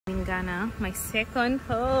Ghana, my second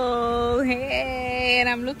home. Hey, and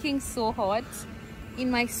I'm looking so hot in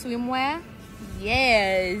my swimwear.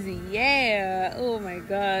 Yes, yeah. Oh my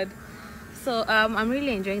god. So I'm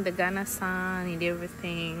really enjoying the Ghana sun and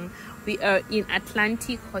everything. We are in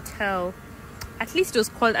Atlantic Hotel. At least it was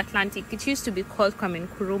called Atlantic. It used to be called Kwame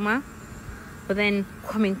Nkrumah. But then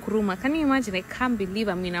Kwame Nkrumah, can you imagine? I can't believe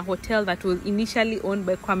I'm in a hotel that was initially owned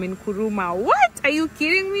by Kwame Nkrumah. What? Are you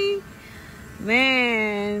kidding me?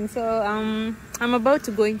 Man. So I'm about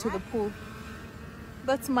to go into the pool.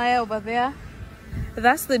 That's Maya over there.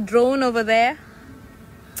 That's the drone over there.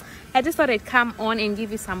 I just thought I'd come on and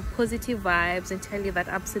give you some positive vibes and tell you that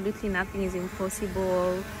absolutely nothing is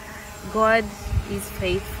impossible. God is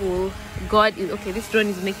faithful. God is okay. This drone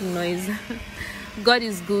is making noise. God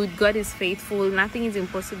is good. God is faithful. Nothing is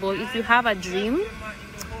impossible. If you have a dream,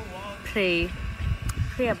 pray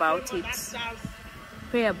about it.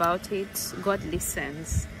 Pray about it. God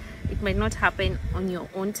listens. It might not happen on your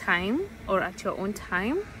own time or at your own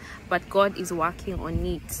time, but God is working on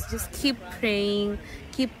it. Just keep praying,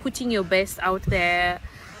 keep putting your best out there.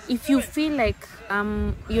 If you feel like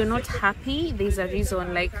you're not happy, there's a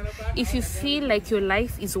reason. Like if you feel like your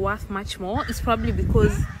life is worth much more, it's probably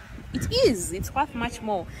because it's worth much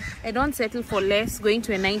more. And don't settle for less, going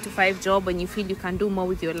to a 9-to-5 job when you feel you can do more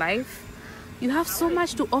with your life. You have so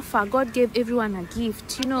much to offer. God gave everyone a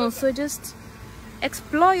gift, you know, so just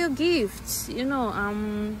explore your gift, you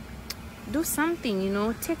know. Do something, you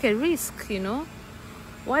know, take a risk, you know.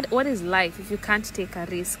 What is life if you can't take a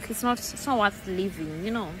risk? It's not worth living,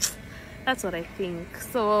 you know. That's what I think.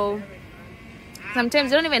 So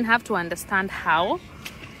sometimes you don't even have to understand how.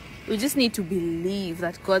 You just need to believe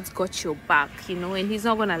that God's got your back, you know, and he's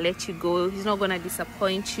not gonna let you go. He's not gonna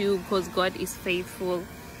disappoint you because God is faithful.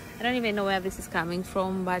 I don't even know where this is coming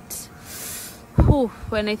from, but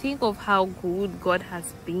when I think of how good God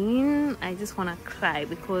has been, I just want to cry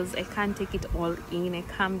because I can't take it all in. I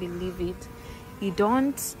can't believe it. You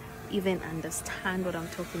don't even understand what I'm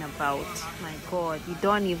talking about. My God, you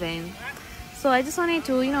don't even. So I just wanted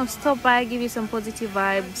to, you know, stop by, give you some positive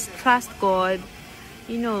vibes. Trust God,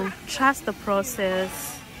 you know, trust the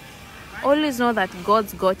process. Always know that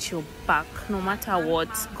God's got your back. No matter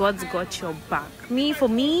what, God's got your back. For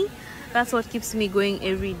me, that's what keeps me going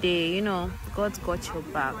every day, you know. God's got your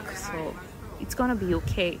back, so it's gonna be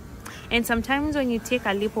okay. And sometimes when you take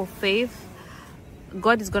a leap of faith,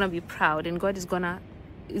 God is gonna be proud, and God is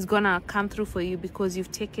gonna come through for you because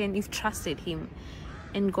you've trusted him.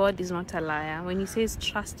 And God is not a liar. When he says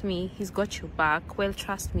trust me, he's got your back. Well,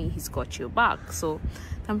 trust me, he's got your back. So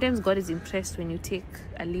sometimes God is impressed when you take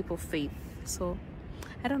a leap of faith. So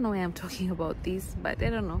I don't know why I'm talking about this, but I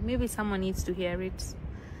don't know, maybe someone needs to hear it.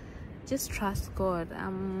 Just trust God.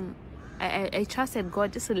 I trusted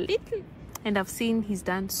God just a little, and I've seen he's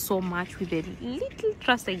done so much with the little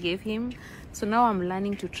trust I gave him. So now I'm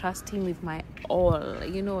learning to trust him with my all,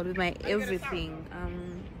 you know, with my everything.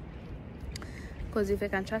 Because if I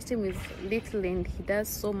can trust him with little and he does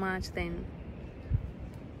so much, then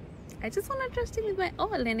I just want to trust him with my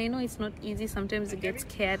all. And I know it's not easy. Sometimes you get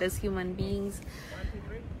scared as human beings,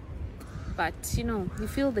 but you know, you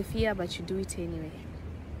feel the fear, but you do it anyway.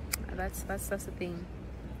 That's the thing.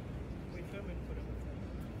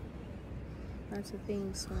 That's the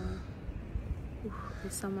thing. So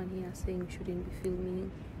there's someone here saying we shouldn't be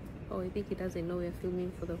filming. Oh, I think he doesn't know we're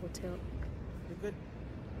filming for the hotel. You good?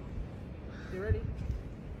 You ready?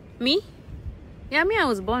 Me? Yeah, I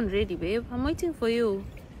was born ready, babe. I'm waiting for you.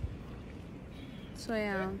 So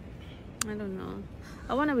yeah, I don't know.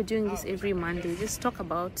 I want to be doing this every Monday. Just talk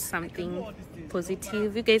about something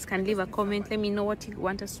positive. You guys can leave a comment. Let me know what you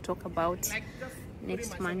want us to talk about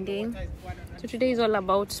next Monday. So today is all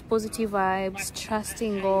about positive vibes,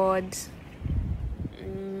 trusting God.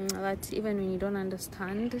 That even when you don't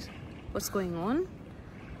understand what's going on,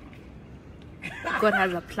 God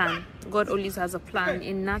has a plan. God always has a plan,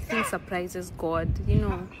 and nothing surprises God, you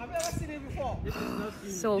know.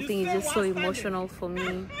 This whole thing is just so emotional for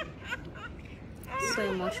me. So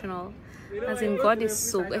emotional. As in, God is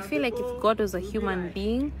so, I feel like if God was a human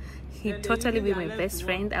being, he'd totally be my best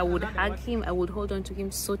friend. I would hug him, I would hold on to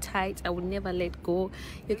him so tight, I would never let go.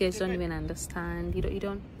 You guys don't even understand. You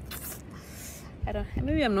don't I don't,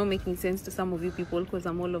 maybe I'm not making sense to some of you people because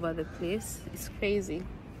I'm all over the place. It's crazy.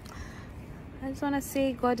 I just want to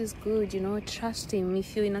say God is good, you know. Trust him.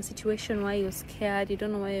 If you're in a situation where you're scared, you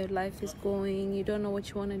don't know where your life is going, you don't know what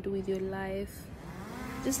you want to do with your life,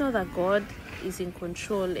 just know that God is in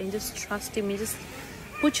control, and just trust him. You just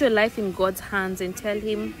put your life in God's hands and tell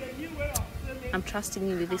him, I'm trusting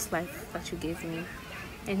you with this life that you gave me.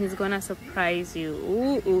 and he's gonna surprise you.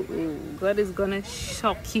 Ooh, ooh, ooh. God is gonna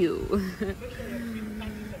shock you.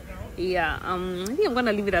 Yeah, I think I'm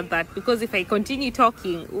gonna leave it at that, because if I continue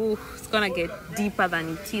talking, ooh, it's gonna get deeper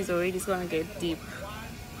than it is already. It's gonna get deep.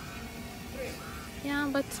 Yeah,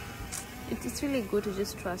 but it's really good to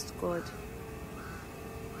just trust God.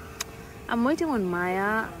 I'm waiting on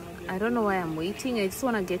Maya. I don't know why I'm waiting. I just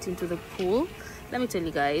want to get into the pool. Let me tell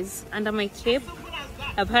you guys, under my cape,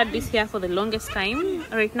 I've had this hair for the longest time.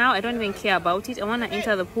 Right now, I don't even care about it. I want to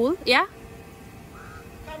enter the pool. Yeah?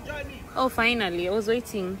 Come join me. Oh, finally. I was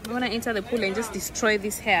waiting. I want to enter the pool and just destroy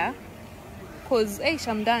this hair. Because, hey,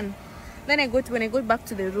 I'm done. Then when I go back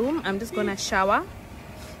to the room, I'm just going to shower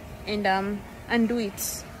and undo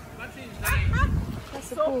it. That's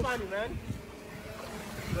So cool. funny, man.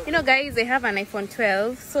 You know, guys, I have an iPhone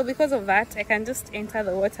 12, so because of that, I can just enter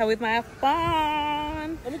the water with my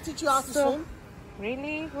phone. Let me teach you how to swim.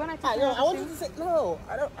 Really? You want to teach No, me I how want to you to swim? say no.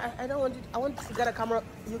 I don't want you. I want to get a camera.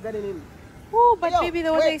 You getting in? Oh, but Yo, baby,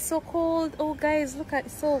 the water wait. is so cold. Oh, guys, look at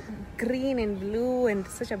it, so green and blue and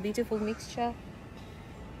such a beautiful mixture.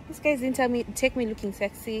 These guys didn't take me looking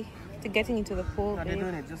sexy to getting into the pool. No, they're Babe.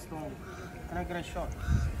 doing it just wrong. Can I get a shot?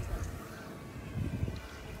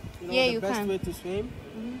 You know, Yeah, the you best can. way to swim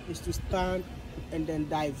is to stand and then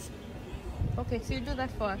dive. Okay, so you do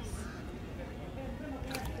that for us.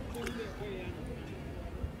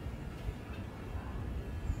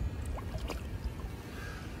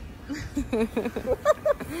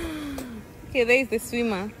 Okay, there is the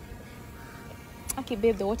swimmer. Okay,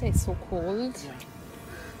 babe, the water is so cold. Yeah.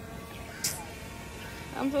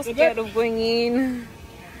 I'm so scared of going in.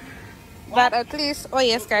 But at least, oh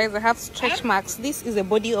yes, guys, I have stretch marks. This is the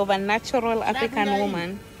body of a natural African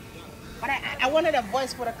woman. But I wanted a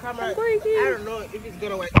voice for the camera. I'm going in. I don't know if it's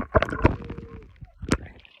gonna work. That's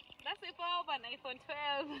the power of an iPhone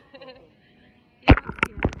 12.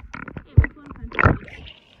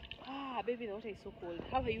 Ah, baby, the water is so cold.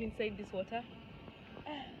 How are you inside this water?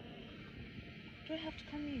 Do I have to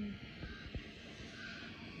come in?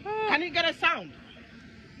 Can you get a sound?